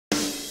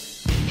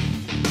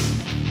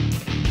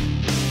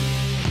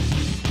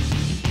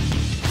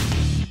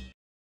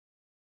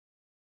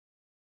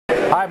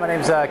Hi, my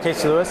name is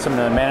Casey Lewis. I'm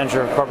the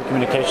manager of corporate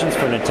communications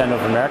for Nintendo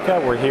of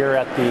America. We're here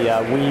at the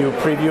Wii U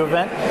preview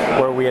event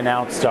where we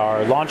announced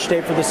our launch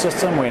date for the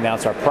system, we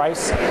announced our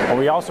price, and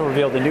we also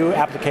revealed a new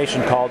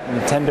application called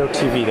Nintendo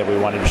TV that we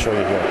wanted to show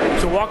you here.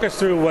 So walk us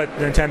through what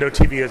Nintendo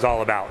TV is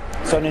all about.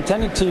 So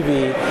Nintendo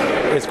TV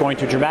is going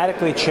to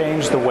dramatically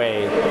change the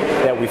way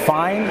that we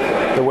find,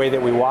 the way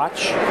that we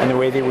watch, and the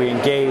way that we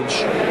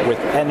engage with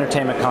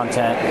entertainment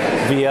content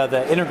via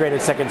the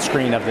integrated second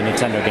screen of the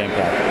Nintendo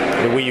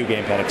gamepad, the Wii U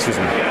gamepad, excuse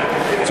me.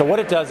 So what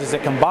it does is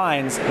it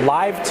combines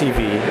live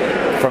TV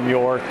from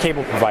your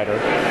cable provider,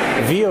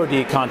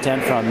 VOD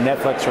content from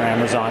Netflix or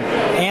Amazon,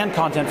 and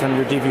content from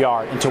your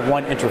DVR into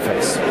one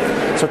interface.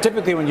 So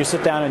typically when you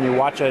sit down and you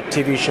watch a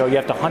TV show, you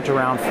have to hunt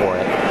around for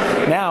it.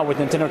 Now with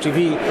Nintendo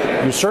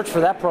TV, you search for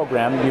that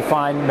program, you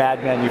find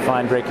Mad Men, you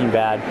find Breaking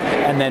Bad,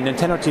 and then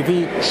Nintendo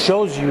TV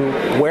shows you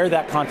where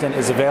that content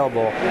is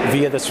available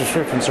via the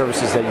subscription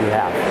services that you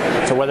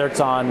have. So whether it's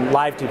on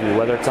live TV,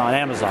 whether it's on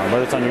Amazon,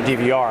 whether it's on your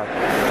DVR,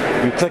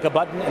 you click a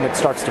button and it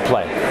starts to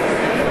play.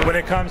 When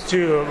it comes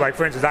to, like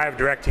for instance, I have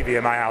DirecTV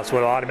in my house, will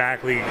it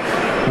automatically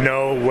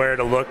know where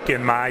to look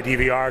in my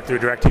DVR through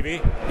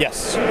DirecTV?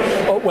 Yes.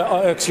 Oh,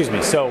 well, excuse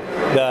me. So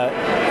the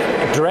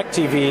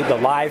DirecTV, the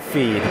live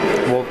feed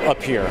will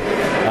appear.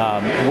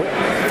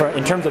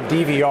 In terms of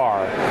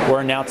DVR,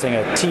 we're announcing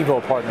a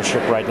TiVii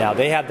partnership right now.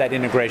 They have that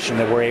integration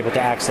that we're able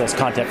to access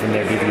content from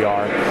their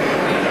DVR.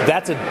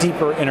 That's a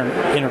deeper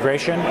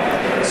integration,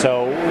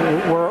 so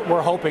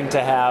we're hoping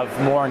to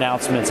have more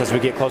announcements as we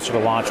get closer to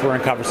launch. We're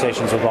in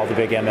conversations with all the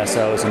big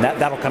MSOs, and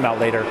that'll come out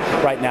later.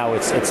 Right now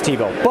it's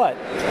TiVii. But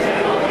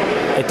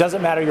it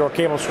doesn't matter your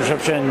cable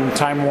subscription,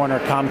 Time Warner,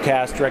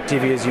 Comcast,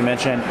 DirecTV, as you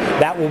mentioned,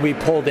 that will be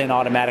pulled in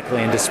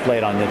automatically and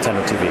displayed on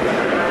Nintendo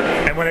TV.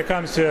 And when it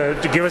comes to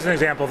give us an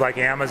example of like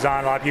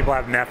Amazon, a lot of people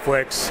have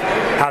Netflix,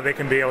 how they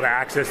can be able to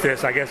access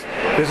this. I guess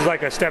this is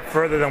like a step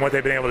further than what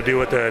they've been able to do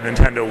with the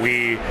Nintendo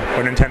Wii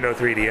or Nintendo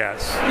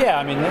 3DS. Yeah,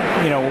 I mean,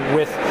 you know,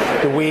 with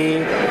the Wii,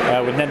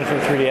 with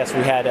Nintendo 3DS,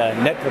 we had a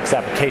Netflix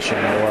application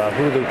or a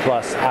Hulu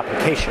Plus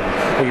application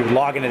where you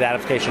log into that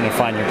application and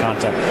find your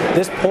content.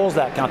 This pulls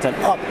that content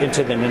up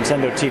into the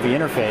Nintendo TV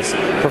interface,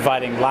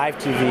 providing live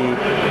TV,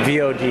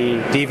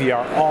 VOD,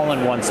 DVR, all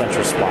in one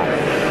central spot.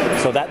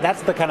 So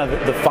that's the kind of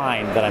the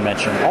find that I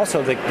mentioned.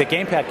 Also, the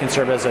gamepad can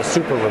serve as a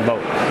super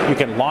remote. You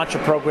can launch a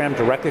program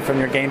directly from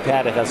your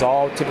gamepad. It has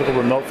all typical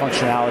remote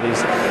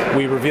functionalities.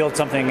 We revealed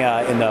something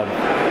in the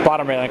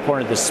bottom right-hand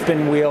corner, the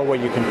spin wheel, where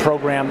you can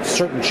program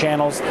certain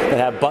channels that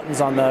have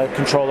buttons on the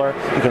controller.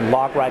 You can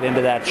log right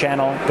into that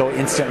channel, go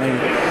instantly.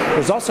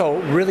 There's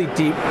also really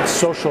deep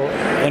social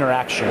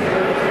interaction.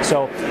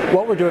 So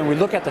what we're doing, we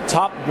look at the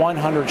top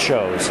 100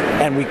 shows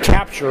and we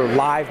capture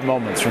live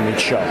moments from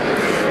each show.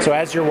 So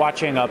as you're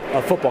watching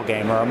a football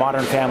game or a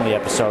Modern Family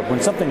episode,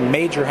 when something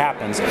major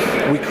happens,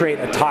 we create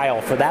a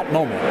tile for that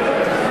moment.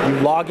 You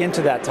log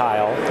into that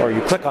tile, or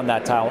you click on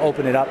that tile,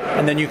 open it up,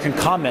 and then you can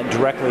comment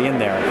directly in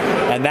there.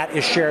 And that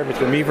is shared with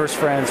your Miiverse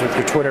friends, with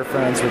your Twitter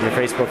friends, with your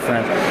Facebook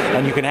friends,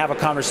 and you can have a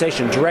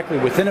conversation directly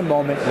within a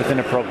moment, within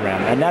a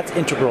program. And that's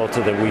integral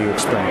to the Wii U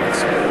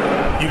experience.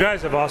 You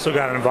guys have also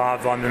gotten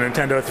involved on the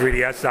Nintendo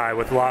 3DS side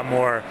with a lot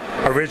more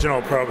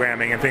original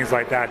programming and things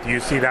like that. Do you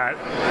see that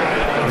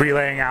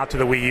relaying out to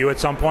the Wii U at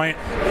some point?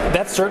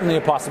 That's certainly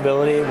a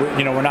possibility.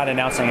 We're not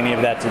announcing any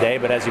of that today,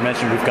 but as you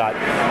mentioned, we've got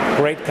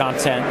great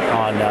content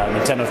on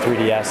Nintendo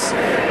 3DS,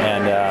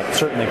 and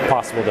certainly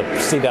possible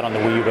to see that on the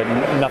Wii U, but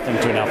nothing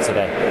to announce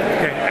today.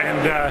 Okay,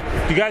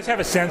 and do you guys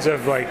have a sense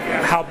of like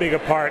how big a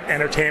part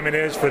entertainment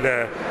is for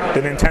the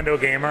Nintendo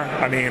gamer?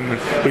 I mean,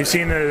 we've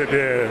seen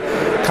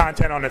the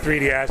content on the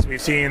 3DS,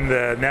 we've seen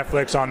the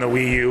Netflix on the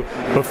Wii U.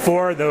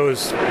 Before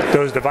those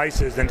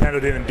devices, Nintendo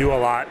didn't do a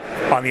lot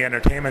on the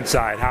entertainment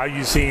side. How have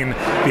you seen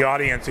the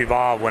audience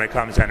evolve when it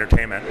comes to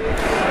entertainment?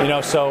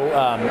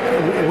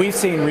 We've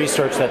seen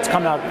research that's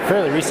come out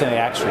fairly recently,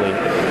 actually,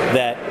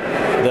 that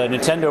the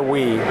Nintendo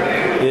Wii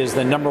is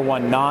the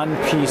 #1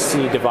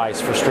 non-PC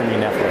device for streaming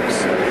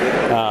Netflix.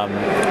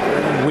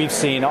 We've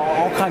seen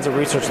all kinds of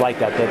research like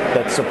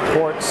that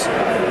supports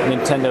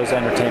Nintendo's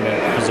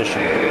entertainment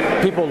position.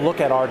 People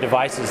look at our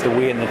devices, the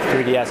Wii and the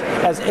 3DS,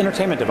 as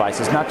entertainment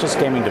devices, not just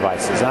gaming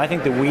devices. And I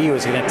think the Wii U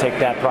is going to take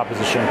that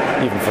proposition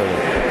even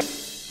further.